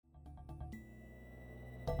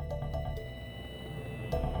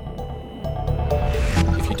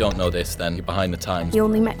don't know this, then you're behind the times. The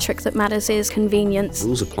only metric that matters is convenience.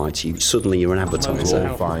 Rules apply to you. Suddenly you're an advertiser.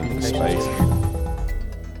 All find space.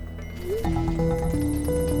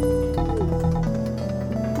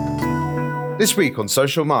 This week on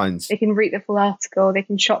Social Minds. They can read the full article, they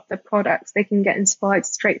can shop the products, they can get inspired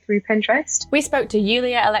straight through Pinterest. We spoke to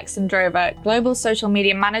Yulia Alexandrova, Global Social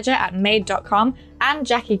Media Manager at Made.com, and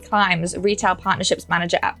Jackie Climbs, Retail Partnerships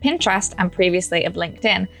Manager at Pinterest and previously of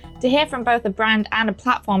LinkedIn, to hear from both a brand and a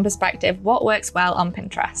platform perspective what works well on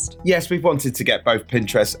Pinterest. Yes, we've wanted to get both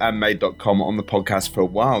Pinterest and Made.com on the podcast for a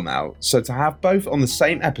while now, so to have both on the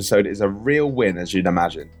same episode is a real win, as you'd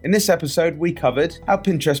imagine. In this episode, we covered how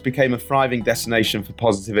Pinterest became a thriving destination for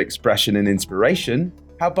positive expression and inspiration,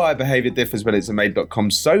 how buyer behavior differs when it's a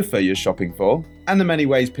Made.com sofa you're shopping for, and the many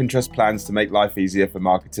ways Pinterest plans to make life easier for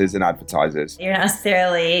marketers and advertisers. You're not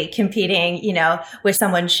necessarily competing, with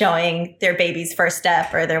someone showing their baby's first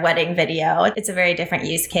step or their wedding video. It's a very different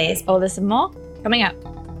use case. All this and more coming up.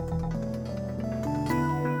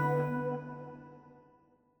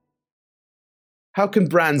 How can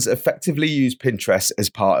brands effectively use Pinterest as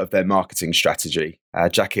part of their marketing strategy?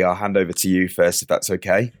 Jackie, I'll hand over to you first, if that's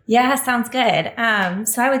okay. Yeah, sounds good.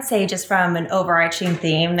 So I would say just from an overarching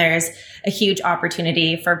theme, there's a huge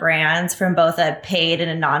opportunity for brands from both a paid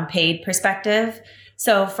and a non-paid perspective.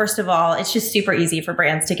 So first of all, it's just super easy for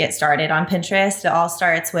brands to get started on Pinterest. It all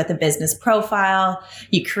starts with a business profile.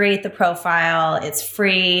 You create the profile, it's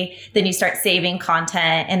free. Then you start saving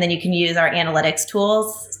content, and then you can use our analytics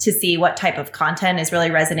tools to see what type of content is really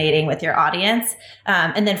resonating with your audience.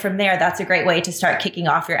 And then from there, that's a great way to start kicking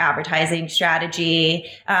off your advertising strategy,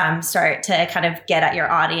 start to kind of get at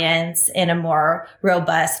your audience in a more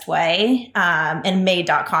robust way. And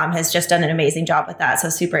Made.com has just done an amazing job with that. So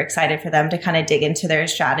super excited for them to kind of dig into their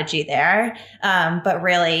strategy there. But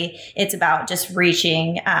really, it's about just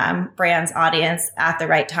reaching brands' audience at the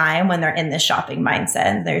right time when they're in the shopping mindset.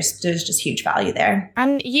 And there's just huge value there.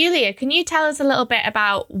 And Yulia, can you tell us a little bit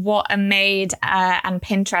about what a Made and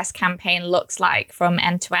Pinterest campaign looks like from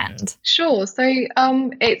end to end? Sure. So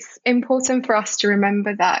it's important for us to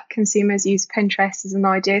remember that consumers use Pinterest as an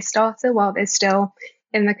idea starter while they're still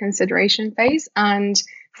in the consideration phase. And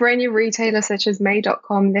for any retailer such as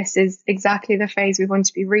Made.com, this is exactly the phase we want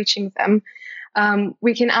to be reaching them.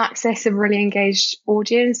 We can access a really engaged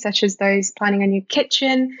audience, such as those planning a new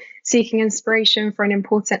kitchen, seeking inspiration for an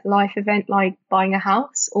important life event like buying a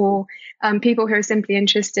house, or people who are simply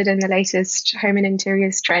interested in the latest home and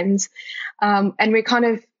interiors trends. And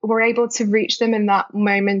we're able to reach them in that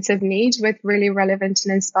moment of need with really relevant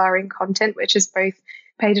and inspiring content, which is both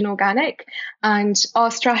paid and organic. And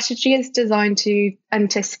our strategy is designed to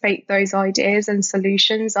anticipate those ideas and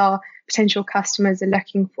solutions our potential customers are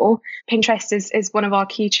looking for. Pinterest is one of our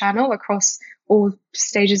key channels across all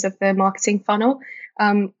stages of the marketing funnel.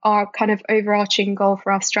 Our kind of overarching goal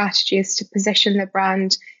for our strategy is to position the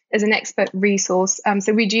brand as an expert resource.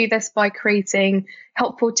 So we do this by creating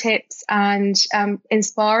helpful tips and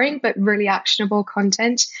inspiring but really actionable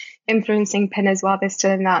content, influencing pinners while they're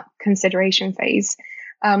still in that consideration phase.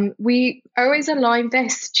 We always align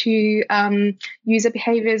this to user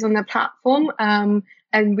behaviors on the platform.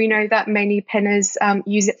 And we know that many pinners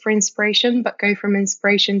use it for inspiration, but go from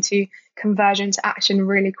inspiration to conversion to action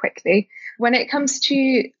really quickly. When it comes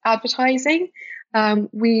to advertising,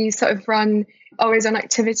 we sort of run always on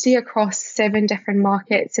activity across 7 different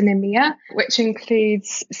markets in EMEA, which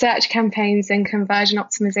includes search campaigns and conversion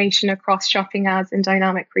optimization across shopping ads and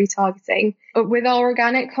dynamic retargeting. But with our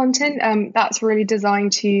organic content, that's really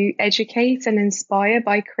designed to educate and inspire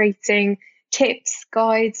by creating tips,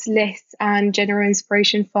 guides, lists, and general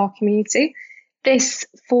inspiration for our community. This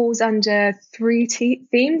falls under 3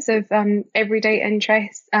 themes of everyday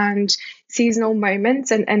interests and seasonal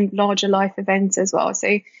moments and larger life events as well.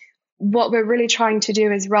 So what we're really trying to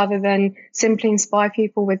do is, rather than simply inspire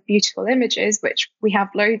people with beautiful images, which we have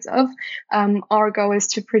loads of, our goal is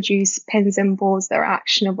to produce pins and boards that are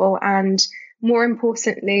actionable and, more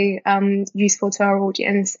importantly, useful to our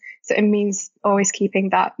audience. So it means always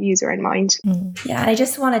keeping that user in mind. Yeah, I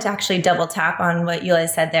just wanted to actually double tap on what Yulia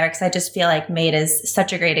said there, because I just feel like Made is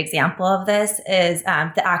such a great example of this, is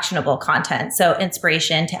the actionable content. So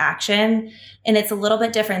inspiration to action. And it's a little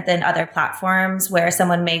bit different than other platforms where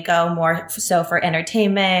someone may go more so for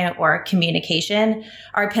entertainment or communication.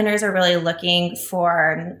 Our pinners are really looking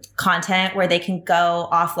for content where they can go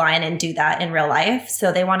offline and do that in real life.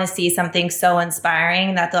 So they want to see something so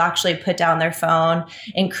inspiring that they'll actually put down their phone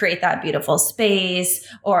and create create that beautiful space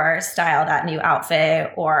or style that new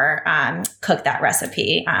outfit or cook that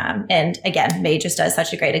recipe. And again, Made just does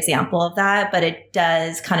such a great example of that, but it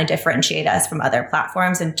does kind of differentiate us from other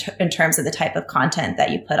platforms in terms of the type of content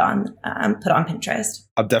that you put on Pinterest.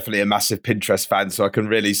 I'm definitely a massive Pinterest fan, so I can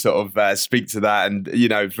really sort of speak to that, and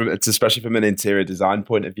especially from an interior design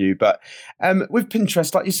point of view. But with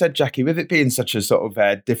Pinterest, like you said, Jackie, with it being such a sort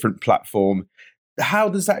of different platform, how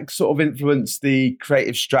does that sort of influence the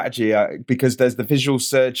creative strategy? Because there's the visual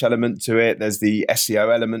search element to it, there's the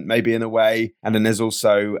SEO element maybe in a way, and then there's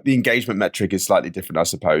also the engagement metric is slightly different, I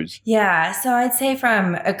suppose. Yeah, so I'd say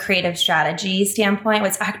from a creative strategy standpoint,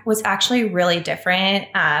 what's actually really different,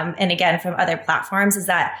 and again, from other platforms, is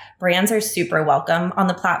that brands are super welcome on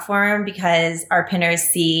the platform because our pinners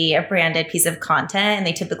see a branded piece of content and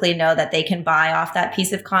they typically know that they can buy off that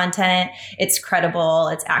piece of content. It's credible,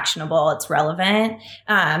 it's actionable, it's relevant.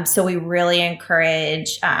 So we really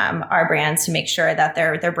encourage our brands to make sure that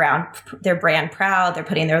they're brand proud. They're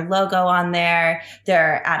putting their logo on there.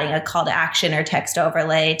 They're adding a call to action or text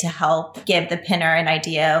overlay to help give the pinner an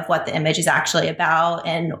idea of what the image is actually about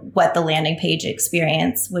and what the landing page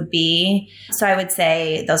experience would be. So I would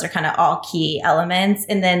say those are kind of all key elements.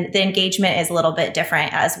 And then the engagement is a little bit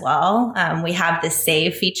different as well. We have this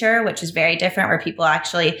save feature, which is very different, where people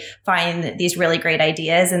actually find these really great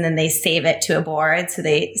ideas and then they save it to a board. So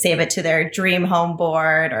they save it to their dream home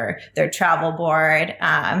board or their travel board.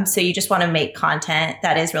 So you just want to make content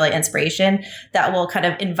that is really inspiration that will kind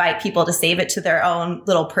of invite people to save it to their own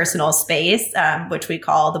little personal space, which we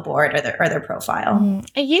call the board or their profile.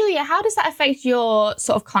 Yulia, how does that affect your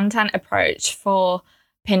sort of content approach for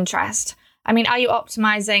Pinterest? I mean, are you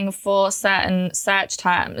optimizing for certain search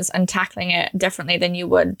terms and tackling it differently than you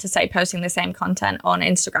would to, say, posting the same content on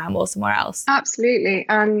Instagram or somewhere else? Absolutely.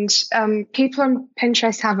 And people on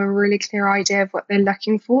Pinterest have a really clear idea of what they're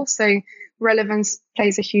looking for. So relevance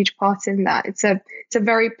plays a huge part in that. It's a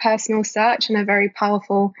very personal search and a very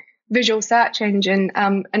powerful visual search engine.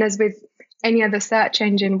 And as with any other search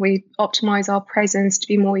engine, we optimize our presence to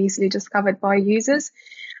be more easily discovered by users.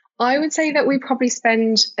 I would say that we probably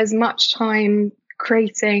spend as much time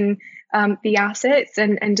creating the assets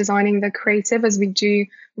and designing the creative as we do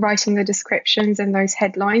writing the descriptions and those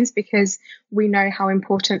headlines, because we know how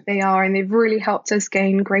important they are and they've really helped us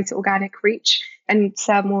gain greater organic reach and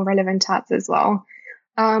serve more relevant ads as well.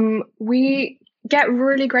 We get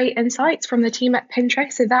really great insights from the team at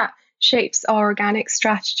Pinterest, so that shapes our organic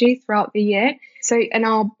strategy throughout the year. So in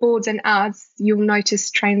our boards and ads, you'll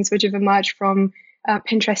notice trends which have emerged from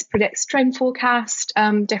Pinterest predicts trend forecast,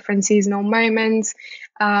 different seasonal moments,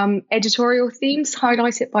 editorial themes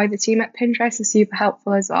highlighted by the team at Pinterest is super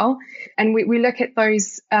helpful as well. And we look at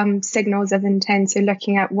those signals of intent, so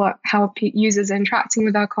looking at how users are interacting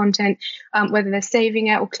with our content, whether they're saving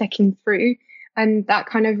it or clicking through. And that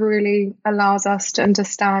kind of really allows us to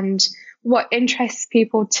understand what interests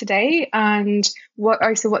people today and what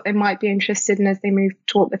they might be interested in as they move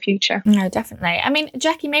toward the future. No, definitely. I mean,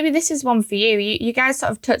 Jackie, maybe this is one for you. You guys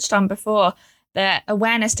sort of touched on before that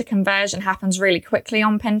awareness to conversion happens really quickly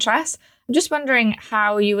on Pinterest. I'm just wondering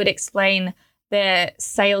how you would explain the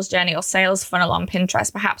sales journey or sales funnel on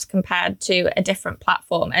Pinterest, perhaps compared to a different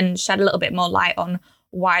platform, and shed a little bit more light on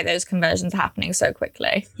why those conversions are happening so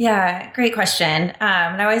quickly. Yeah, great question.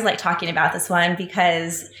 And I always like talking about this one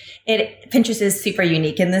because Pinterest is super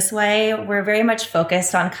unique in this way. We're very much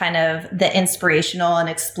focused on kind of the inspirational and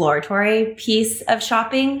exploratory piece of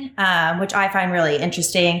shopping, which I find really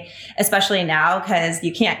interesting, especially now because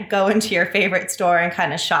you can't go into your favorite store and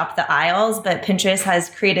kind of shop the aisles, but Pinterest has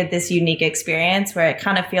created this unique experience where it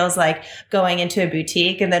kind of feels like going into a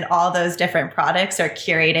boutique and then all those different products are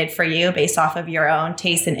curated for you based off of your own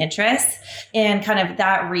taste and interests. And kind of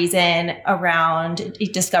that reason around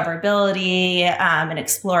discoverability and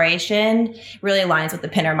exploration really aligns with the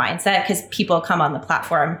pinner mindset, because people come on the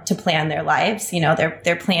platform to plan their lives. You know,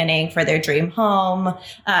 they're planning for their dream home.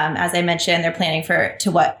 As I mentioned, they're planning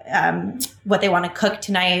what they want to cook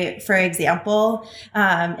tonight, for example.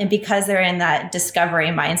 And because they're in that discovery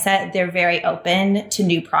mindset, they're very open to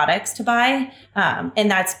new products to buy.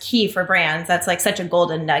 And that's key for brands. That's like such a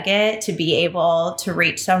golden nugget to be able to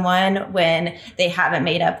reach someone when they haven't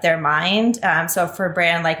made up their mind. So for a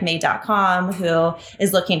brand like Made.com, who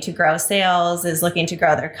is looking to grow sales, is looking to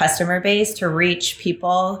grow their customer base, to reach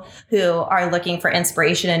people who are looking for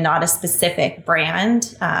inspiration and not a specific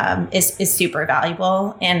brand, is super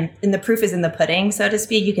valuable. And the proof is in the pudding, so to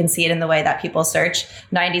speak. You can see it in the way that people search.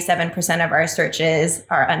 97% of our searches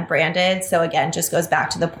are unbranded. So again, just goes back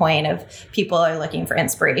to the point of people are looking for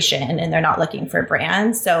inspiration and they're not looking for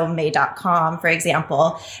brands. So Made.com, for example,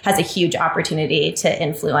 example, has a huge opportunity to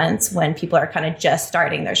influence when people are kind of just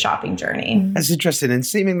starting their shopping journey. That's interesting. And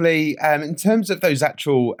seemingly, in terms of those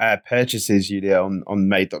actual purchases, Julia, on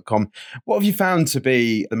Made.com, what have you found to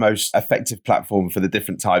be the most effective platform for the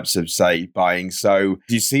different types of, say, buying? So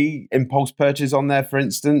do you see impulse purchase on there, for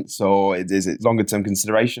instance, or is it longer term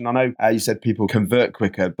consideration? I know you said people convert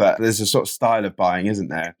quicker, but there's a sort of style of buying, isn't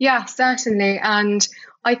there? Yeah, certainly. And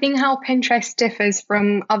I think how Pinterest differs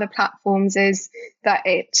from other platforms is that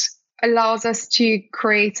it allows us to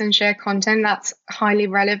create and share content that's highly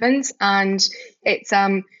relevant, and it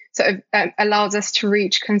allows us to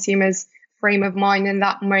reach consumers' frame of mind in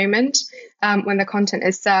that moment when the content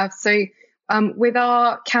is served. So with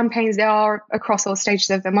our campaigns, they are across all stages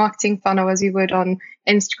of the marketing funnel, as you would on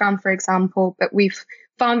Instagram, for example. But we've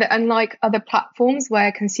found that unlike other platforms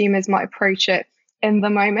where consumers might approach it in the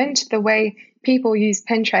moment, the way people use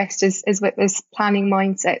Pinterest is with this planning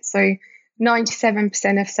mindset. So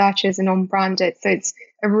 97% of searches are non-branded. So it's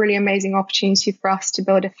a really amazing opportunity for us to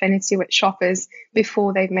build affinity with shoppers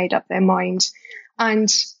before they've made up their mind. And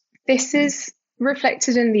this is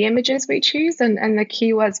reflected in the images we choose and the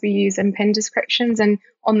keywords we use in pin descriptions and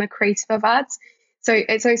on the creative of ads. So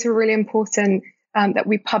it's also really important that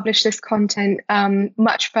we publish this content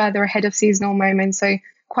much further ahead of seasonal moments. So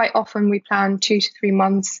quite often we plan 2 to 3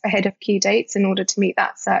 months ahead of key dates in order to meet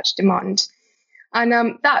that search demand.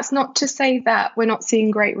 And that's not to say that we're not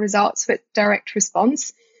seeing great results with direct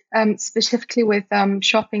response, specifically with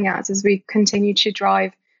shopping ads, as we continue to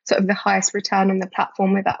drive sort of the highest return on the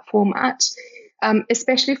platform with that format,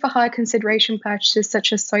 especially for higher consideration purchases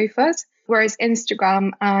such as sofas, whereas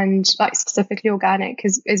Instagram and like specifically organic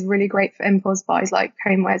is really great for impulse buys like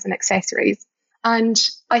homewares and accessories. And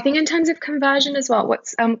I think in terms of conversion as well,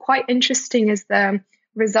 what's quite interesting is the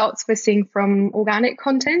results we're seeing from organic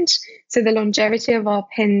content. So the longevity of our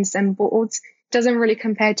pins and boards doesn't really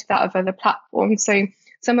compare to that of other platforms. So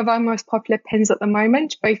some of our most popular pins at the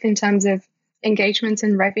moment, both in terms of engagement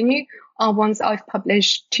and revenue, are ones that I've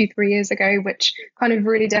published 2-3 years ago, which kind of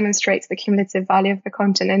really demonstrates the cumulative value of the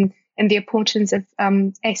content and the importance of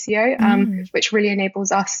SEO, which really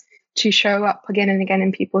enables us to show up again and again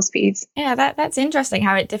in people's feeds. Yeah, that's interesting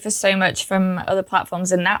how it differs so much from other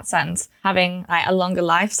platforms in that sense, having like a longer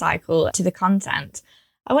life cycle to the content.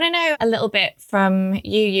 I want to know a little bit from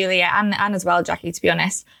you, Julia, and as well, Jackie, to be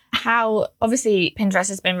honest, how obviously Pinterest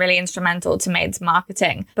has been really instrumental to Made's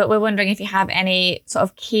marketing, but we're wondering if you have any sort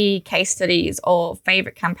of key case studies or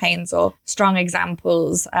favorite campaigns or strong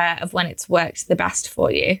examples of when it's worked the best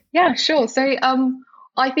for you. Yeah, sure. So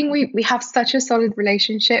I think we have such a solid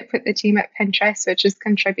relationship with the team at Pinterest, which has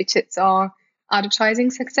contributed to our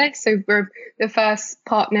advertising success. So we're the first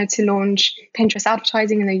partner to launch Pinterest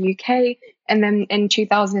advertising in the UK, and then in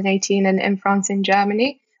 2018 in France and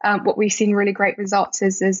Germany. What we've seen really great results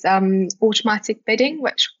is automatic bidding,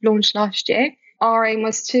 which launched last year. Our aim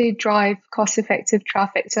was to drive cost-effective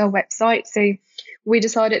traffic to our website. So we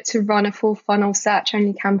decided to run a full funnel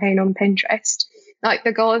search-only campaign on Pinterest. Like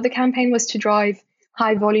the goal of the campaign was to drive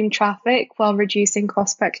high volume traffic while reducing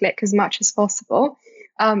cost per click as much as possible.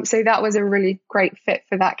 So that was a really great fit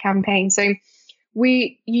for that campaign. So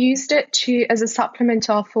we used it as a supplement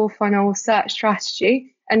to our full funnel search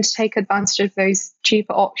strategy and to take advantage of those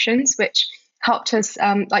cheaper options, which helped us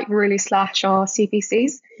really slash our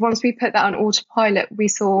CPCs. Once we put that on autopilot, we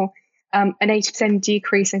saw an 80%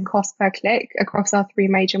 decrease in cost per click across our 3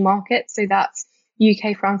 major markets. So that's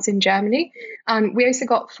UK, France, and Germany. And we also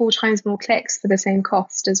got 4 times more clicks for the same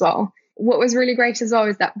cost as well. What was really great as well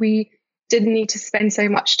is that we didn't need to spend so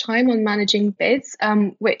much time on managing bids,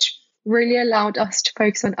 which really allowed us to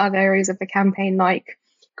focus on other areas of the campaign like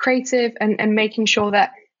creative and making sure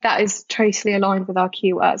that is totally aligned with our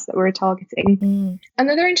keywords that we're targeting.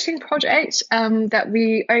 Another interesting project that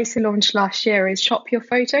we also launched last year is Shop Your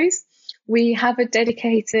Photos. We have a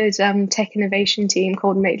dedicated tech innovation team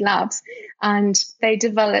called Made Labs, and they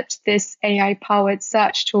developed this AI-powered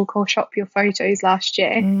search tool called Shop Your Photos last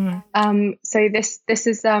year. So this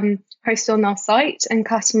is hosted on our site, and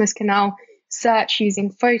customers can now search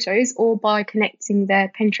using photos or by connecting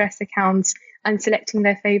their Pinterest accounts and selecting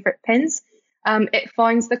their favorite pins. It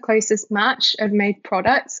finds the closest match of Made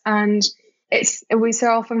products, and we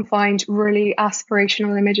so often find really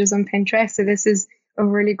aspirational images on Pinterest. So this is a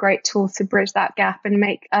really great tool to bridge that gap and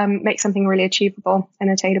make something really achievable and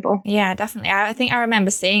attainable. Yeah, definitely. I think I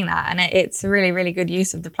remember seeing that, and it's a really, really good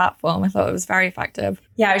use of the platform. I thought it was very effective.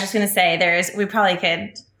 Yeah, I was just going to say we probably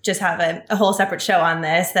could just have a whole separate show on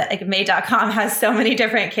this, that like Made.com has so many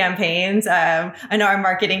different campaigns. I know our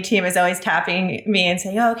marketing team is always tapping me and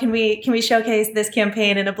saying, oh, can we showcase this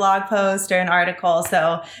campaign in a blog post or an article?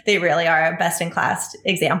 So they really are a best in class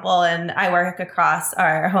example. And I work across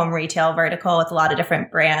our home retail vertical with a lot of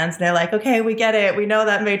different brands. They're like, okay, we get it. We know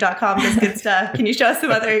that Made.com does good stuff. Can you show us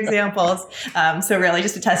some other examples? So really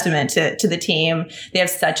just a testament to the team. They have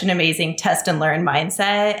such an amazing test and learn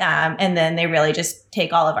mindset. And then they really just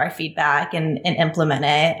take all of our feedback and implement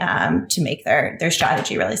it to make their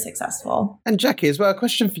strategy really successful. And Jackie, as well, a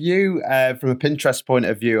question for you from a Pinterest point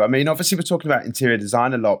of view. I mean, obviously we're talking about interior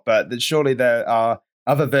design a lot, but surely there are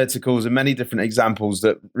other verticals and many different examples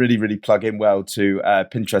that really, really plug in well to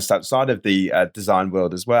Pinterest outside of the design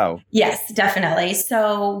world as well. Yes, definitely.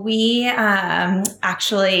 So we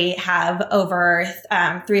actually have over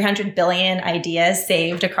 300 billion ideas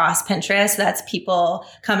saved across Pinterest. That's people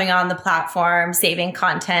coming on the platform, saving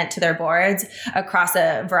content to their boards across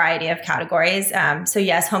a variety of categories. So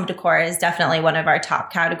yes, home decor is definitely one of our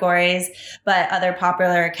top categories, but other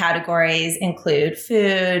popular categories include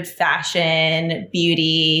food, fashion, beauty,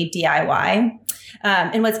 DIY.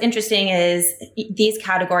 And what's interesting is these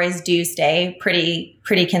categories do stay pretty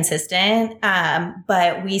consistent,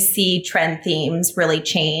 but we see trend themes really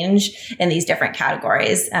change in these different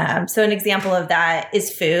categories. So an example of that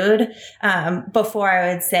is food. Before,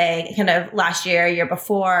 I would say kind of last year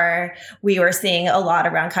before, we were seeing a lot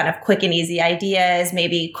around kind of quick and easy ideas,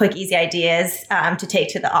 maybe quick, easy ideas to take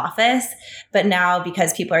to the office. But now,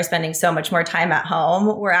 because people are spending so much more time at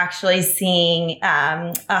home, we're actually seeing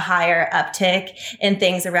a higher uptick in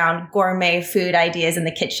things around gourmet food ideas in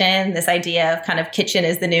the kitchen. This idea of kind of kitchen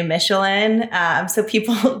is the new Michelin. So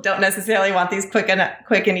people don't necessarily want these quick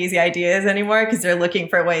and easy ideas anymore because they're looking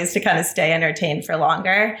for ways to kind of stay entertained for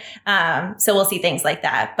longer. So we'll see things like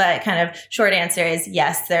that. But kind of short answer is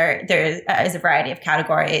yes, there is a variety of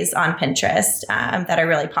categories on Pinterest that are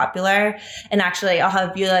really popular. And actually, I'll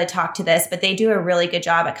have Beulah talk to this, but they do a really good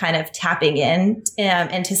job at kind of tapping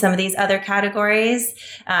into some of these other categories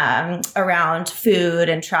around food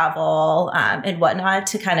and travel and whatnot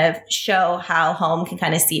to kind of show how home can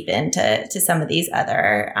kind of seep into some of these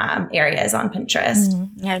other areas on Pinterest.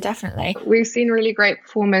 Yeah, definitely. We've seen really great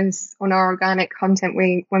performance on our organic content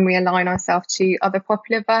when we align ourselves to other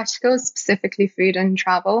popular verticals, specifically food and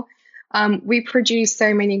travel. We produce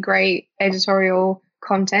so many great editorial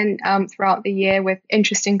content throughout the year with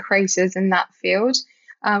interesting creators in that field,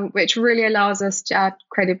 which really allows us to add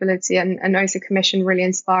credibility and also commission really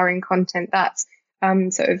inspiring content that's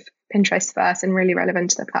sort of Pinterest first and really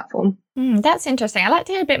relevant to the platform. That's interesting. I'd like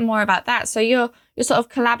to hear a bit more about that. So you're sort of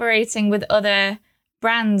collaborating with other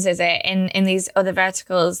brands, is it, in these other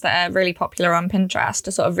verticals that are really popular on Pinterest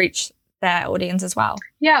to sort of reach their audience as well?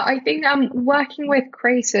 Yeah, I think working with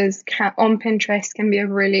creators on Pinterest can be a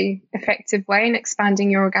really effective way in expanding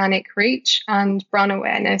your organic reach and brand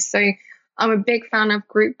awareness. So I'm a big fan of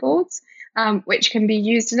group boards, which can be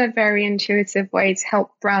used in a very intuitive way to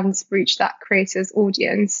help brands reach that creator's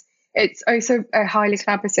audience. It's also a highly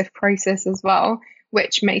collaborative process as well,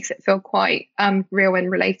 which makes it feel quite real and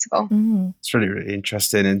relatable. It's really, really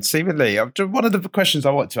interesting. And seemingly, one of the questions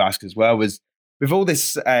I want to ask as well was, with all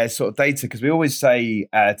this sort of data, because we always say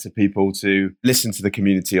to people to listen to the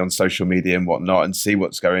community on social media and whatnot and see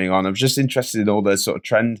what's going on. I'm just interested in all the sort of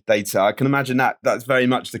trend data. I can imagine that's very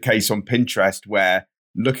much the case on Pinterest, where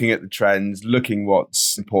looking at the trends, looking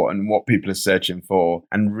what's important, what people are searching for,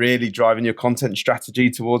 and really driving your content strategy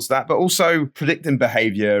towards that, but also predicting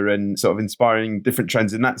behavior and sort of inspiring different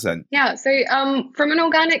trends in that sense. Yeah, so from an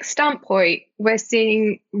organic standpoint, we're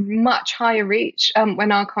seeing much higher reach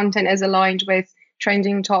when our content is aligned with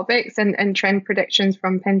trending topics and trend predictions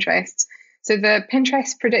from Pinterest. So the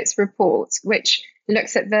Pinterest Predicts report, which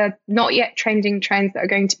looks at the not yet trending trends that are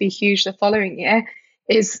going to be huge the following year,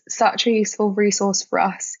 is such a useful resource for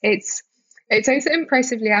us. It's also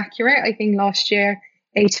impressively accurate. I think last year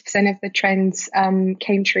 80% of the trends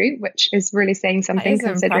came true, which is really saying something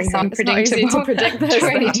considering how unpredictable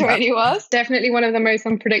 2020 was. Definitely one of the most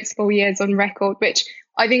unpredictable years on record, which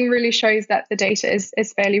I think really shows that the data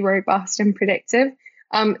is fairly robust and predictive.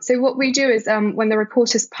 So what we do is when the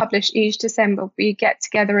report is published each December, we get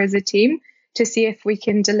together as a team to see if we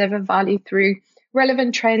can deliver value through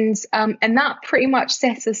relevant trends. And that pretty much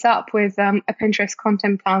sets us up with a Pinterest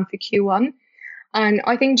content plan for Q1. And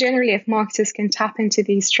I think generally if marketers can tap into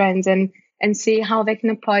these trends and see how they can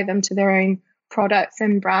apply them to their own products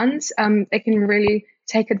and brands, they can really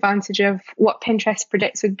take advantage of what Pinterest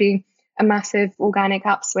predicts would be a massive organic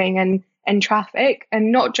upswing and traffic,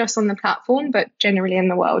 and not just on the platform, but generally in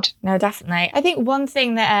the world. No, definitely. I think one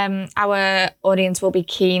thing that our audience will be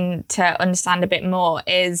keen to understand a bit more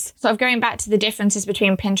is sort of going back to the differences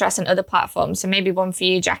between Pinterest and other platforms. So maybe one for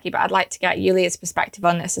you, Jackie, but I'd like to get Yulia's perspective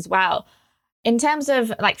on this as well. In terms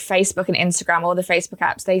of like Facebook and Instagram, or the Facebook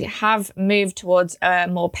apps, they have moved towards a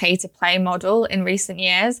more pay-to-play model in recent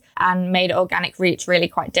years and made organic reach really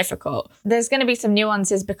quite difficult. There's going to be some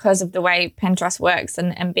nuances because of the way Pinterest works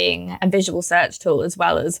and being a visual search tool as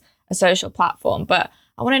well as a social platform. But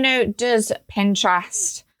I want to know, does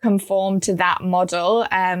Pinterest conform to that model?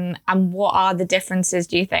 And what are the differences,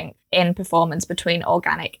 do you think, in performance between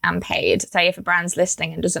organic and paid? Say if a brand's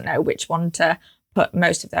listening and doesn't know which one to put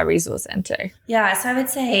most of their resource into? Yeah, so I would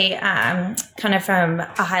say kind of from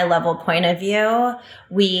a high level point of view,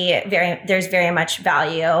 there's very much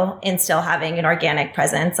value in still having an organic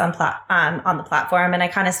presence on the platform. And I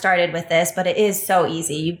kind of started with this, but it is so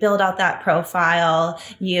easy. You build out that profile,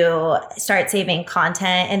 you start saving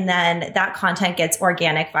content, and then that content gets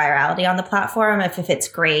organic virality on the platform if it's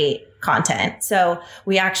great content. So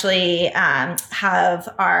we actually have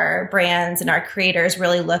our brands and our creators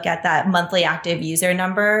really look at that monthly active user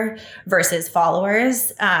number versus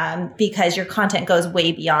followers, because your content goes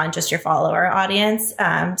way beyond just your follower audience.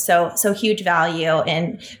 So huge value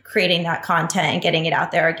in creating that content and getting it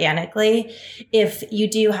out there organically. If you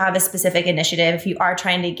do have a specific initiative, if you are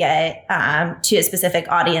trying to get to a specific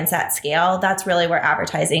audience at scale, that's really where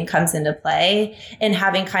advertising comes into play, and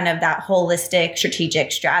having kind of that holistic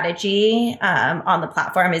strategic strategy on the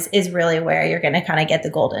platform is really where you're going to kind of get the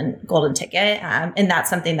golden ticket. And that's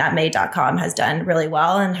something that Made.com has done really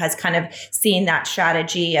well and has kind of seen that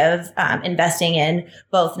strategy of investing in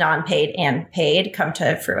both non-paid and paid come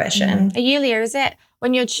to fruition. Yulia, is it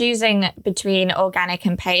when you're choosing between organic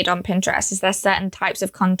and paid on Pinterest, is there certain types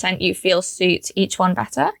of content you feel suit each one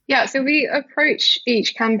better? Yeah, so we approach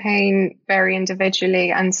each campaign very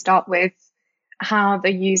individually and start with how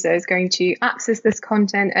the user is going to access this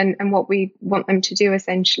content and what we want them to do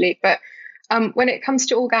essentially. But when it comes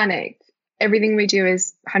to organic, everything we do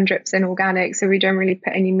is 100% organic. So we don't really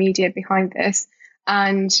put any media behind this.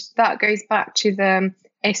 And that goes back to the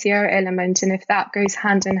SEO element. And if that goes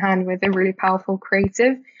hand in hand with a really powerful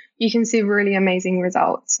creative, you can see really amazing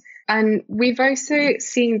results. And we've also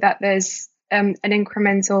seen that there's an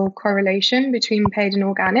incremental correlation between paid and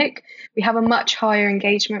organic. We have a much higher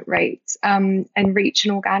engagement rate and reach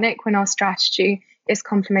in organic when our strategy is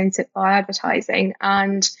complemented by advertising.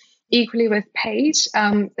 And equally with paid,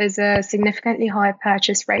 there's a significantly higher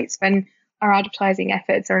purchase rates when our advertising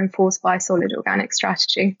efforts are enforced by a solid organic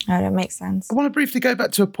strategy. Oh, that makes sense. I want to briefly go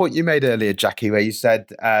back to a point you made earlier, Jackie, where you said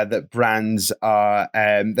that brands are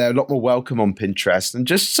they're a lot more welcome on Pinterest, and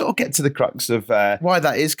just sort of get to the crux of why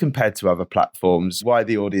that is compared to other platforms, why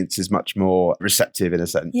the audience is much more receptive in a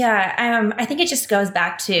sense. Yeah, I think it just goes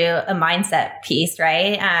back to a mindset piece,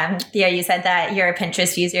 right? Theo, you said that you're a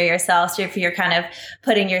Pinterest user yourself, so if you're kind of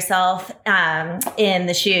putting yourself in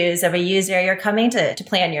the shoes of a user, you're coming to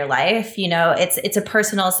plan your life. You know, it's a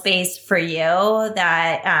personal space for you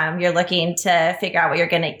that you're looking to figure out what you're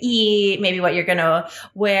going to eat, maybe what you're going to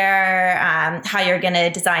wear, how you're going to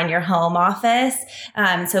design your home office.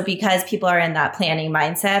 So because people are in that planning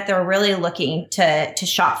mindset, they're really looking to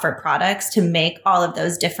shop for products to make all of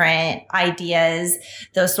those different ideas,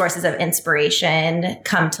 those sources of inspiration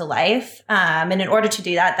come to life. And in order to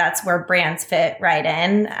do that, that's where brands fit right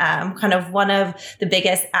in. Kind of one of the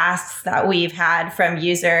biggest asks that we've had from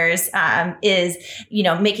users is, you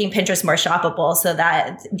know, making Pinterest more shoppable so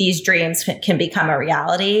that these dreams can become a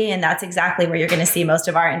reality. And that's exactly where you're going to see most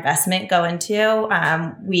of our investment go into.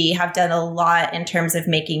 We have done a lot in terms of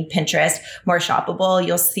making Pinterest more shoppable.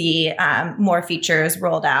 You'll see more features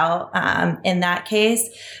rolled out in that case.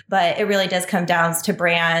 But it really does come down to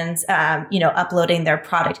brands, uploading their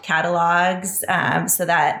product catalogs so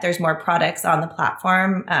that there's more products on the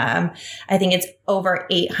platform. I think it's over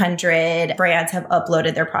 800 brands have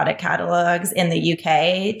uploaded their product catalogs in the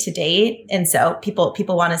UK to date. And so people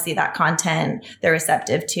want to see that content. They're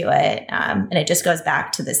receptive to it. And it just goes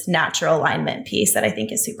back to this natural alignment piece that I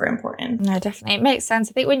think is super important. No, definitely. It makes sense.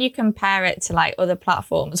 I think when you compare it to like other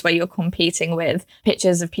platforms where you're competing with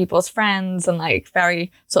pictures of people's friends and like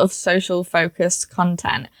very sort of social focused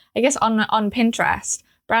content, I guess on Pinterest,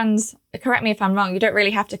 brands correct me if I'm wrong, you don't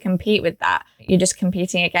really have to compete with that. You're just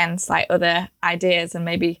competing against like other ideas and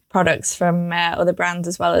maybe products from other brands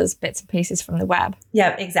as well as bits and pieces from the web.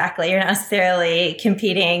 Yep, exactly. You're not necessarily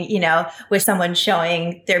competing, with someone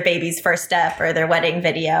showing their baby's first step or their wedding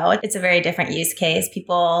video. It's a very different use case.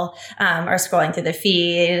 People are scrolling through the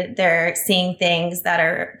feed. They're seeing things that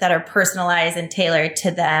are personalized and tailored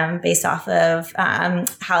to them based off of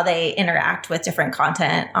how they interact with different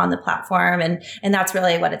content on the platform. And that's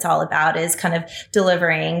really what it's all about, is kind of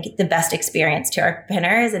delivering the best experience to our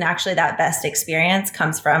pinners. And actually that best experience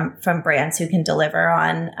comes from brands who can deliver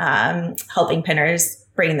on helping pinners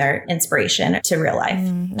bring their inspiration to real life.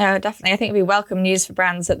 No, definitely. I think it'd be welcome news for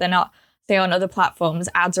brands that they're not, say, on other platforms,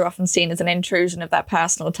 ads are often seen as an intrusion of their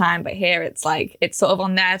personal time. But here it's like, it's sort of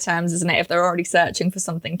on their terms, isn't it? If they're already searching for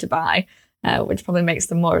something to buy, which probably makes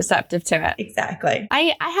them more receptive to it. Exactly.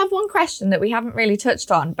 I have one question that we haven't really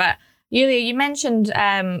touched on, but Yulia, you mentioned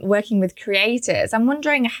working with creators. I'm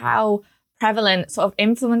wondering how prevalent sort of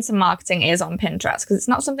influencer marketing is on Pinterest, because it's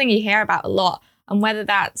not something you hear about a lot, and whether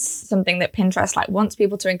that's something that Pinterest like wants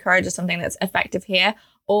people to encourage as something that's effective here,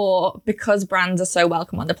 or because brands are so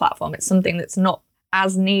welcome on the platform, it's something that's not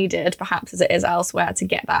as needed perhaps as it is elsewhere to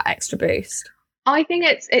get that extra boost. I think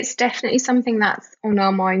it's definitely something that's on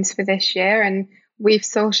our minds for this year, and we've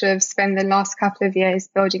sort of spent the last couple of years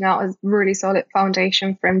building out a really solid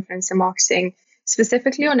foundation for influencer marketing,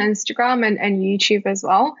 specifically on Instagram and YouTube as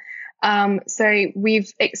well. So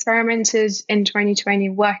we've experimented in 2020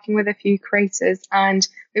 working with a few creators, and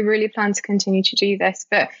we really plan to continue to do this.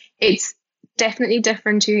 But it's definitely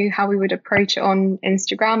different to how we would approach it on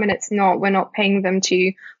Instagram, and we're not paying them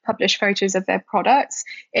to publish photos of their products.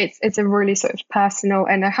 It's a really sort of personal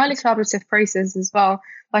and a highly collaborative process as well.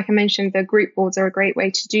 Like I mentioned, the group boards are a great way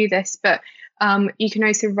to do this, but you can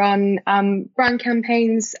also run brand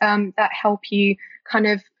campaigns that help you kind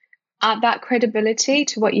of add that credibility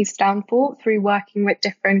to what you stand for through working with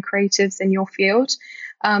different creatives in your field.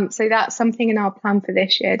 So that's something in our plan for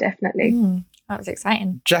this year, definitely. That was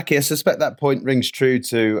exciting. Jackie, I suspect that point rings true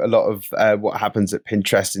to a lot of what happens at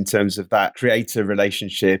Pinterest in terms of that creator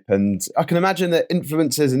relationship. And I can imagine that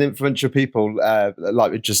influencers and influential people,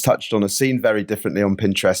 like we just touched on, are seen very differently on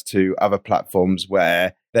Pinterest to other platforms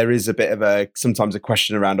where there is a bit of sometimes a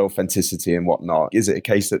question around authenticity and whatnot. Is it a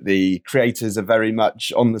case that the creators are very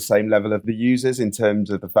much on the same level of the users in terms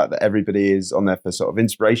of the fact that everybody is on there for sort of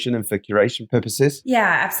inspiration and for curation purposes?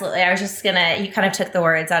 Yeah, absolutely. I was just you kind of took the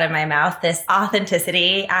words out of my mouth. This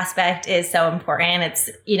authenticity aspect is so important. It's,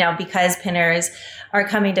 because pinners are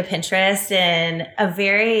coming to Pinterest in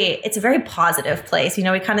it's a very positive place. We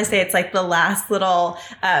kind of say it's like the last little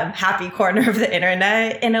happy corner of the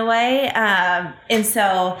internet in a way. And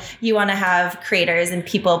so you want to have creators and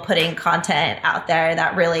people putting content out there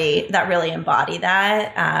that really embody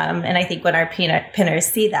that. And I think when our pinners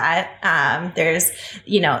see that,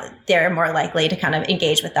 they're more likely to kind of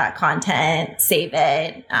engage with that content, save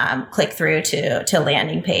it, click through to a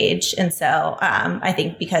landing page. And so I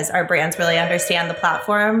think because our brands really understand the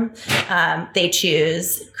platform, they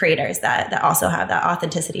choose creators that also have that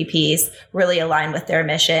authenticity piece, really align with their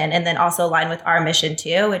mission, and then also align with our mission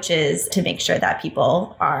too, which is to make sure that people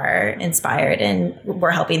are inspired and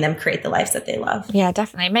we're helping them create the lives that they love. Yeah,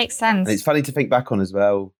 definitely. It makes sense. And it's funny to think back on as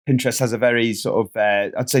well. Pinterest has a very sort of,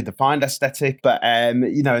 I'd say, defined aesthetic. But, in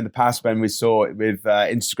the past when we saw it with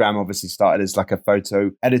Instagram, obviously started as like a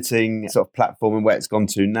photo editing sort of platform, and where it's gone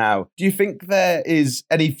to now. Do you think there is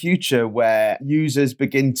any future where users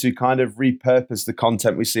begin to kind of repurpose the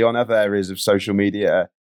content we see on other areas of social media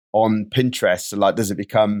on Pinterest? So like,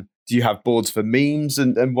 do you have boards for memes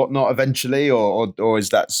and whatnot eventually, or is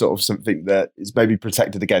that sort of something that is maybe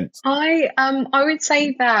protected against? I would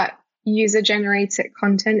say that user generated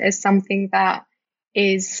content is something that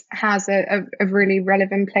has a really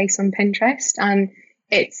relevant place on Pinterest, and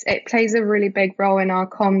it plays a really big role in our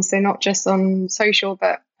comms. So not just on social,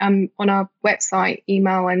 but on our website,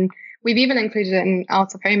 email, and we've even included it in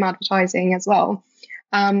out of home advertising as well.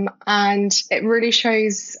 And it really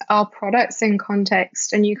shows our products in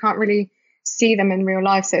context, and you can't really see them in real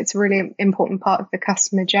life. So it's a really important part of the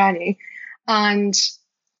customer journey. And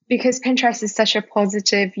because Pinterest is such a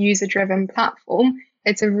positive, user-driven platform,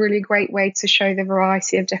 it's a really great way to show the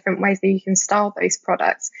variety of different ways that you can style those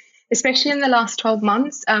products, especially in the last 12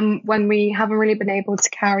 months, when we haven't really been able to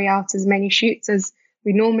carry out as many shoots as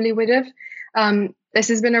we normally would have. This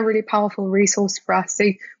has been a really powerful resource for us. So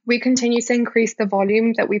we continue to increase the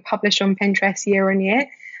volume that we publish on Pinterest year on year.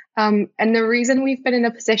 And the reason we've been in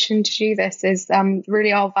a position to do this is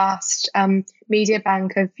really our vast media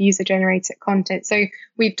bank of user-generated content. So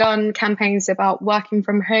we've done campaigns about working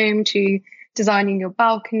from home to designing your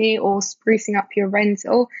balcony or sprucing up your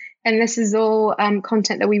rental. And this is all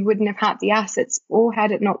content that we wouldn't have had the assets for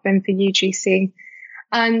had it not been for UGC.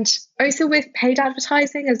 And also with paid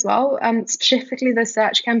advertising as well, specifically the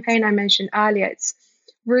search campaign I mentioned earlier, it's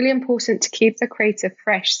really important to keep the creative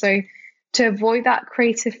fresh. So to avoid that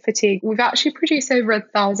creative fatigue, we've actually produced over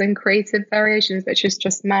 1,000 creative variations, which is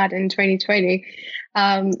just mad in 2020.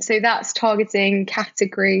 So that's targeting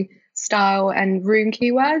category, style, and room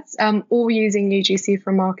keywords, all using UGC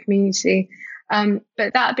from our community.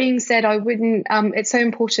 But that being said, it's so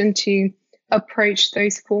important to approach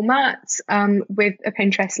those formats with a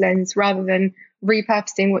Pinterest lens rather than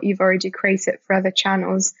repurposing what you've already created for other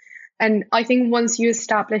channels. And I think once you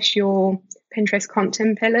establish your Pinterest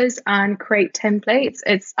content pillars and create templates,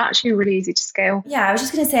 it's actually really easy to scale. Yeah, I was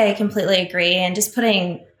just going to say I completely agree. And just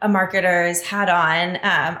putting a marketer's hat on,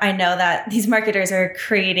 I know that these marketers are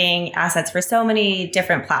creating assets for so many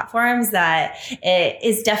different platforms that it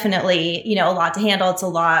is definitely, a lot to handle. It's a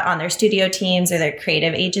lot on their studio teams or their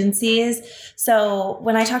creative agencies. So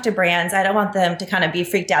when I talk to brands, I don't want them to kind of be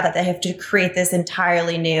freaked out that they have to create this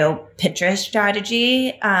entirely new Pinterest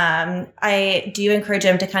strategy. I do encourage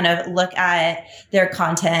them to kind of look at their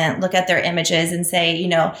content, look at their images and say,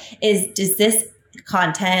 does this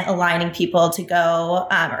content aligning people to go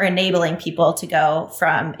or enabling people to go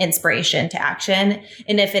from inspiration to action?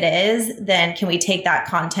 And if it is, then can we take that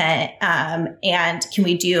content and can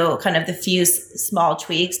we do kind of the few small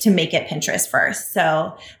tweaks to make it Pinterest first?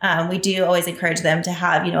 So we do always encourage them to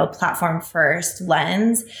have, a platform first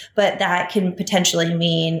lens, but that can potentially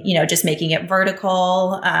mean, just making it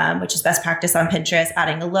vertical, which is best practice on Pinterest,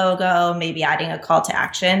 adding a logo, maybe adding a call to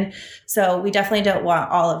action. So we definitely don't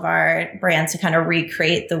want all of our brands to kind of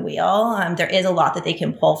recreate the wheel. There is a lot that they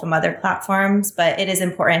can pull from other platforms, but it is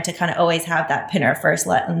important to kind of always have that pinner first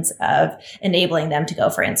lens of enabling them to go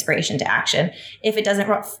for inspiration to action. If it doesn't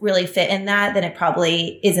really fit in that, then it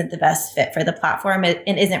probably isn't the best fit for the platform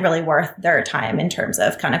and isn't really worth their time in terms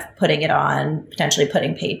of kind of putting it on, potentially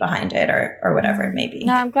putting paid behind it or whatever it may be.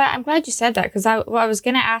 No, I'm glad you said that, because what I was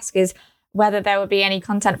going to ask is whether there would be any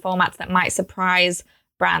content formats that might surprise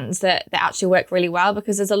brands that actually work really well,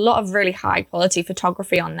 because there's a lot of really high quality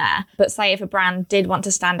photography on there. But say if a brand did want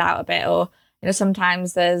to stand out a bit, or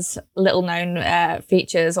sometimes there's little known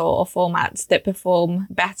features or formats that perform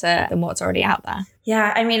better than what's already out there.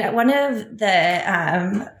 Yeah, I mean, one of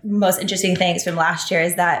the most interesting things from last year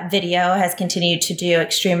is that video has continued to do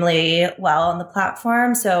extremely well on the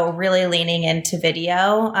platform. So really leaning into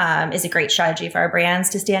video is a great strategy for our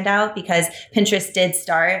brands to stand out, because Pinterest did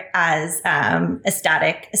start as a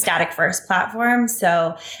static first platform.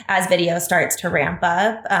 So as video starts to ramp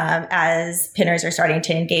up, as pinners are starting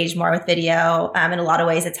to engage more with video, in a lot of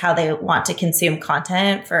ways, it's how they want to consume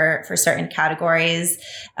content for certain categories.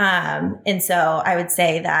 And so I would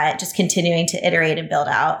say that just continuing to iterate and build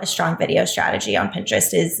out a strong video strategy on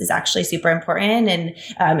Pinterest is actually super important.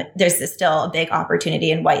 And there's still a big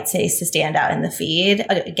opportunity in white space to stand out in the feed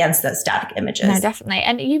against those static images. No, definitely.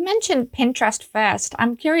 And you mentioned Pinterest first.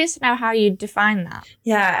 I'm curious to know how you define that.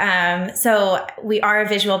 Yeah. So we are a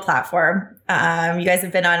visual platform. You guys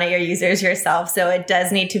have been on it, your users yourself. So it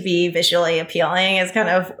does need to be visually appealing is kind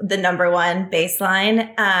of the number one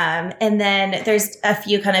baseline. And then there's a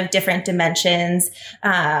few kind of different dimensions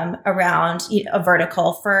around a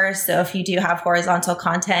vertical first. So if you do have horizontal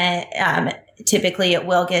content, typically it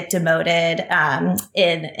will get demoted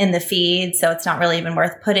in the feed. So it's not really even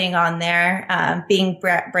worth putting on there. Being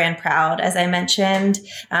brand proud, as I mentioned.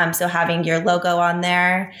 So having your logo on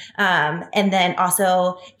there. And then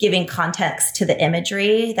also giving context to the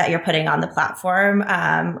imagery that you're putting on the platform.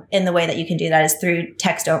 And the way that you can do that is through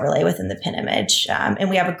text overlay within the pin image. And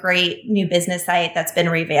we have a great new business site that's been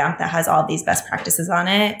revamped that has all these best practices on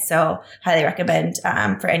it. So highly recommend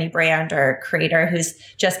for any brand or creator who's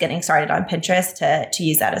just getting started on Pinterest to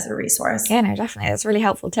use that as a resource. Yeah, no, definitely. That's really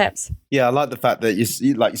helpful tips. Yeah, I like the fact that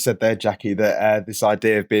you like you said there, Jackie, that this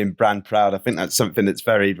idea of being brand proud, I think that's something that's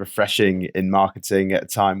very refreshing in marketing at a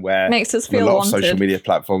time where makes us feel a lot wanted. Of social media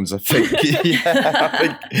platforms, I think,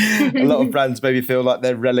 I think a lot of brands maybe feel like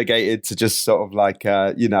they're relegated to just sort of like,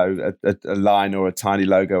 a line or a tiny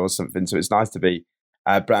logo or something. So it's nice to be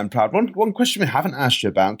brand proud. One question we haven't asked you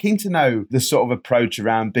about, I'm keen to know the sort of approach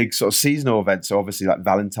around big sort of seasonal events. So obviously like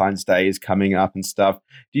Valentine's Day is coming up and stuff.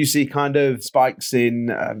 Do you see kind of spikes in,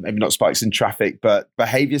 maybe not spikes in traffic, but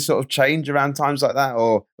behavior sort of change around times like that?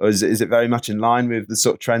 Or is it very much in line with the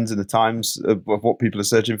sort of trends and the times of what people are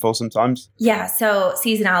searching for sometimes? Yeah, so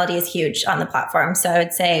seasonality is huge on the platform. So I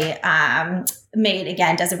would say Made,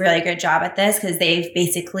 again, does a really good job at this because they've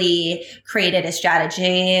basically created a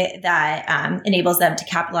strategy that enables them to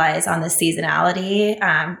capitalize on the seasonality,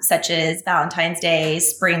 such as Valentine's Day,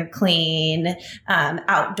 spring clean,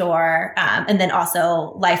 outdoor, and then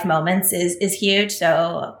also life moments is huge.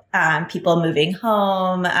 So people moving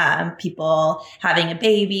home, people having a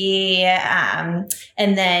baby. And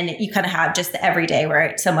then you kind of have just the everyday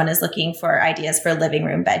where someone is looking for ideas for living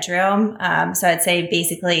room, bedroom. So I'd say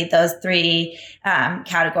basically those three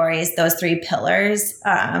categories, those three pillars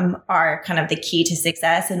are kind of the key to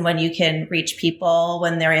success. And when you can reach people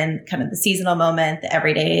when they're in kind of the seasonal moment, the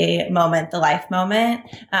everyday moment, the life moment,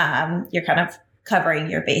 you're kind of covering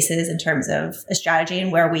your bases in terms of a strategy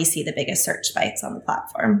and where we see the biggest search spikes on the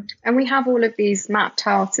platform. And we have all of these mapped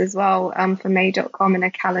out as well for Made.com in a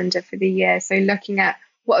calendar for the year. So looking at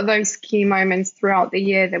what are those key moments throughout the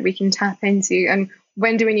year that we can tap into, and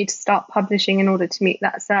when do we need to start publishing in order to meet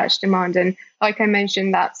that search demand? And like I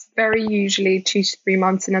mentioned, that's very usually 2 to 3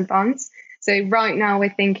 months in advance. So right now we're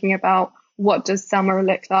thinking about what does summer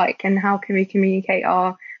look like and how can we communicate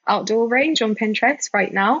our outdoor range on Pinterest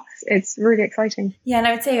right now. It's really exciting. Yeah, and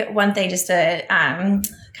I would say one thing just to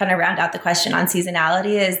kind of round out the question on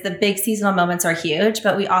seasonality is the big seasonal moments are huge,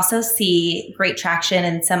 but we also see great traction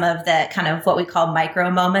in some of the kind of what we call micro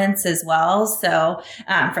moments as well. So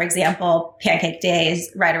for example, Pancake Day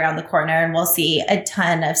is right around the corner and we'll see a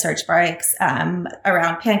ton of search spikes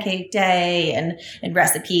around Pancake Day and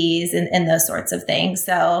recipes and those sorts of things.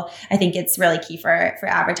 So I think it's really key for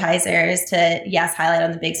advertisers to, yes, highlight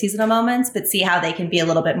on the big seasonal moments, but see how they can be a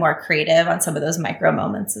little bit more creative on some of those micro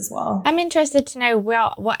moments as well. I'm interested to know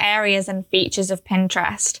what areas and features of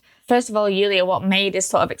Pinterest, first of all, Yulia, what Made is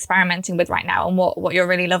sort of experimenting with right now and what you're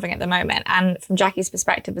really loving at the moment. And from Jackie's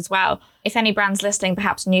perspective as well, if any brands listening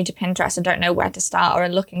perhaps new to Pinterest and don't know where to start or are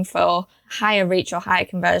looking for higher reach or higher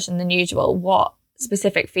conversion than usual, what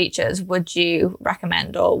specific features would you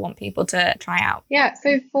recommend or want people to try out? Yeah,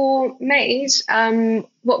 so for Made,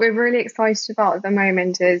 what we're really excited about at the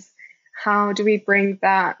moment is how do we bring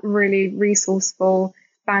that really resourceful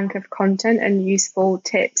bank of content and useful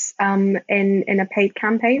tips in a paid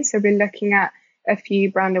campaign. So we're looking at a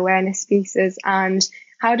few brand awareness pieces and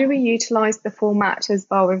how do we utilize the format as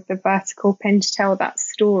well with the vertical pin to tell that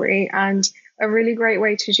story. And a really great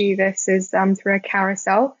way to do this is through a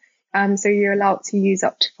carousel. So you're allowed to use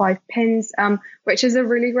up to 5 pins, which is a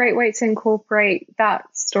really great way to incorporate that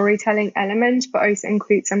storytelling element, but also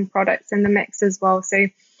include some products in the mix as well. So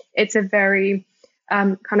it's a very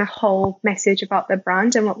kind of whole message about the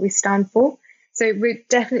brand and what we stand for. So we're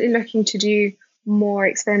definitely looking to do more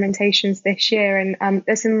experimentations this year. And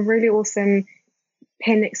there's some really awesome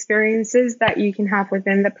pin experiences that you can have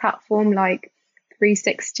within the platform, like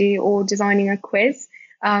 360 or designing a quiz.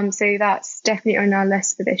 So that's definitely on our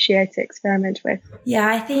list for this year to experiment with. Yeah,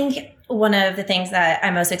 I think one of the things that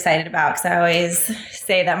I'm most excited about, because I always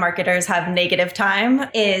say that marketers have negative time,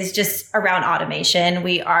 is just around automation.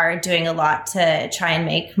 We are doing a lot to try and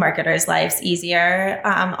make marketers' lives easier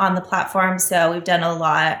on the platform. So we've done a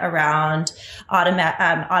lot around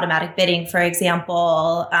automatic bidding, for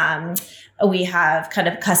example. We have kind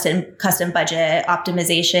of custom budget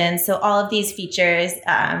optimization. So all of these features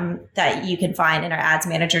that you can find in our ads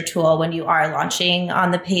manager tool when you are launching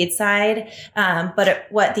on the paid side. But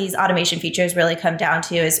what these automation features really come down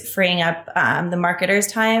to is freeing up the marketer's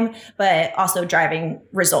time, but also driving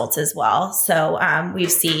results as well. So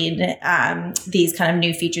we've seen these kind of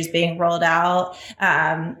new features being rolled out,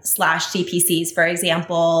 slash CPCs, for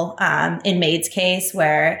example, in Made's case,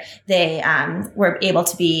 where they were able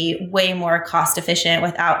to be way more cost efficient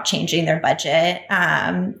without changing their budget.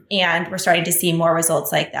 And we're starting to see more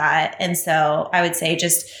results like that. And so I would say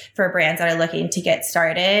just for brands that are looking to get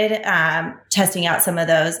started, testing out some of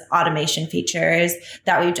those automation features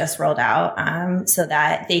that we've just rolled out so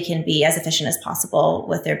that they can be as efficient as possible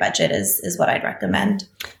with their budget is what I'd recommend.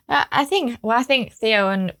 I think Theo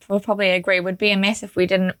and will probably agree would be amiss if we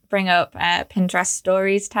didn't bring up Pinterest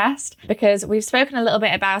Stories test, because we've spoken a little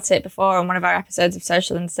bit about it before on one of our episodes of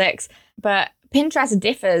Social in 6, but Pinterest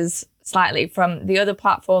differs slightly from the other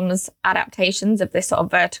platforms' adaptations of this sort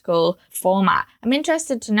of vertical format. I'm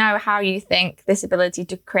interested to know how you think this ability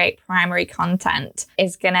to create primary content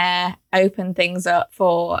is going to open things up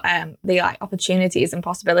for the like opportunities and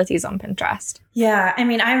possibilities on Pinterest? Yeah, I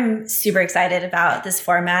mean, I'm super excited about this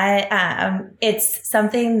format. It's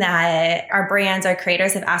something that our brands, our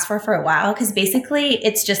creators have asked for a while, because basically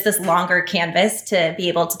it's just this longer canvas to be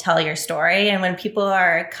able to tell your story. And when people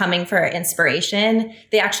are coming for inspiration,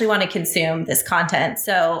 they actually want to consume this content.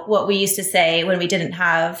 So what we used to say when we didn't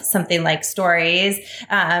have something like stories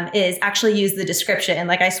is actually use the description.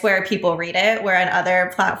 Like, I swear people read it, where on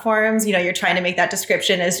other platforms, you're trying to make that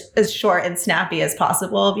description as short and snappy as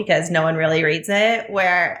possible because no one really reads it.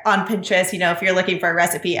 Where on Pinterest, if you're looking for a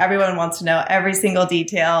recipe, everyone wants to know every single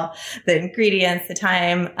detail, the ingredients, the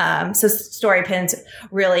time. So Story Pins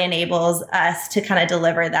really enables us to kind of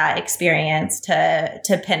deliver that experience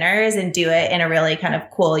to pinners and do it in a really kind of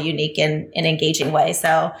cool, unique, and engaging way.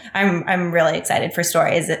 So I'm really excited for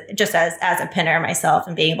Stories, just as a pinner myself,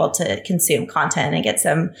 and being able to consume content and get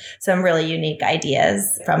some really unique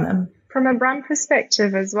ideas from them. From a brand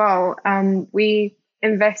perspective as well, we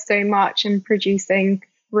invest so much in producing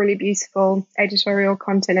really beautiful editorial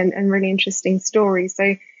content and really interesting stories.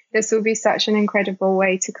 So this will be such an incredible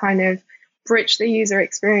way to kind of bridge the user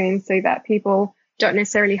experience so that people don't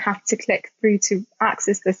necessarily have to click through to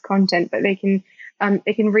access this content, but they can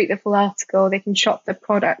read the full article, they can shop the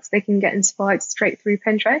products, they can get inspired straight through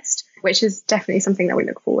Pinterest, which is definitely something that we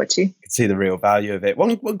look forward to. You can see the real value of it.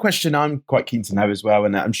 One question I'm quite keen to know as well,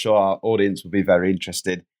 and I'm sure our audience will be very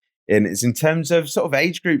interested in, is in terms of sort of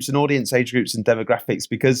age groups and audience age groups and demographics,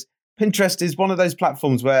 because Pinterest is one of those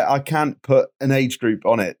platforms where I can't put an age group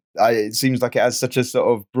on it. It seems like it has such a sort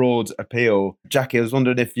of broad appeal. Jackie, I was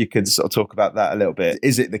wondering if you could sort of talk about that a little bit.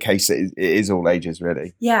 Is it the case that it is all ages,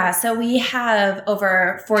 really? Yeah, so we have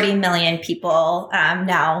over 40 million people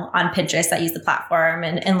now on Pinterest that use the platform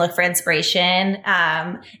and look for inspiration.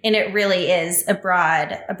 And it really is a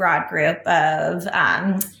broad group of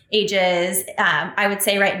ages. I would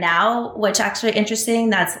say right now, what's actually interesting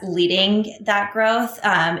that's leading that growth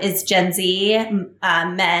is Gen Z,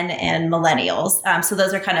 men, and millennials. So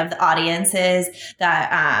those are kind of the audiences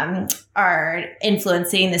that are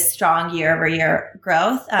influencing this strong year-over-year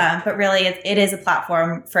growth. But really, it is a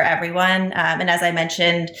platform for everyone. And as I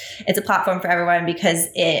mentioned, it's a platform for everyone because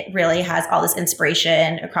it really has all this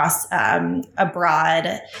inspiration across a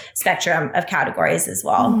broad spectrum of categories as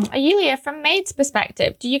well. Yulia, from Made's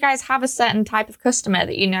perspective, do you guys have a certain type of customer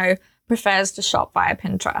that prefers to shop via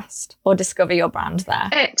Pinterest or discover your brand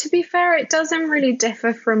there? To be fair, it doesn't really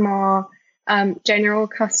differ from our general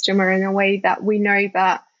customer in a way that we know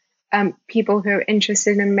that people who are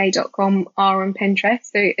interested in Made.com are on Pinterest.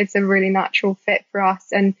 So it's a really natural fit for us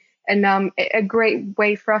and a great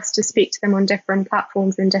way for us to speak to them on different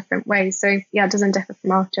platforms in different ways. So yeah, it doesn't differ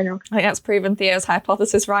from our general. I think that's proven Theo's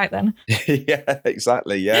hypothesis right then. Yeah,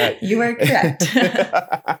 exactly. Yeah. You were correct.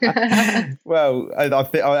 Well,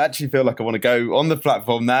 I actually feel like I want to go on the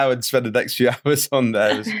platform now and spend the next few hours on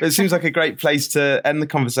there. It seems like a great place to end the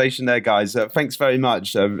conversation there, guys. Thanks very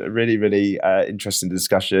much. Really, really interesting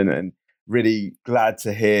discussion, and really glad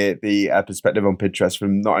to hear the perspective on Pinterest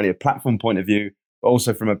from not only a platform point of view, but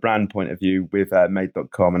also from a brand point of view with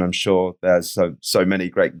Made.com. And I'm sure there's so many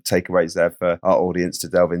great takeaways there for our audience to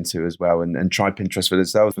delve into as well and try Pinterest for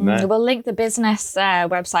themselves from there. We'll link the business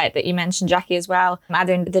website that you mentioned, Jackie, as well,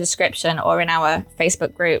 either in the description or in our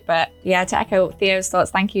Facebook group. But yeah, to echo Theo's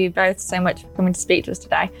thoughts, thank you both so much for coming to speak to us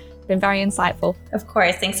today. It's been very insightful. Of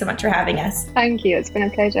course. Thanks so much for having us. Thank you. It's been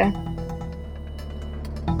a pleasure.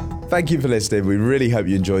 Thank you for listening. We really hope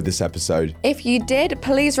you enjoyed this episode. If you did,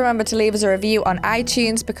 please remember to leave us a review on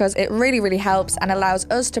iTunes because it really, really helps and allows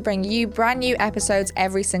us to bring you brand new episodes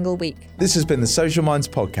every single week. This has been the Social Minds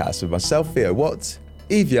Podcast with myself, Theo Watts,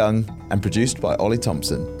 Eve Young, and produced by Ollie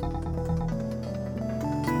Thompson.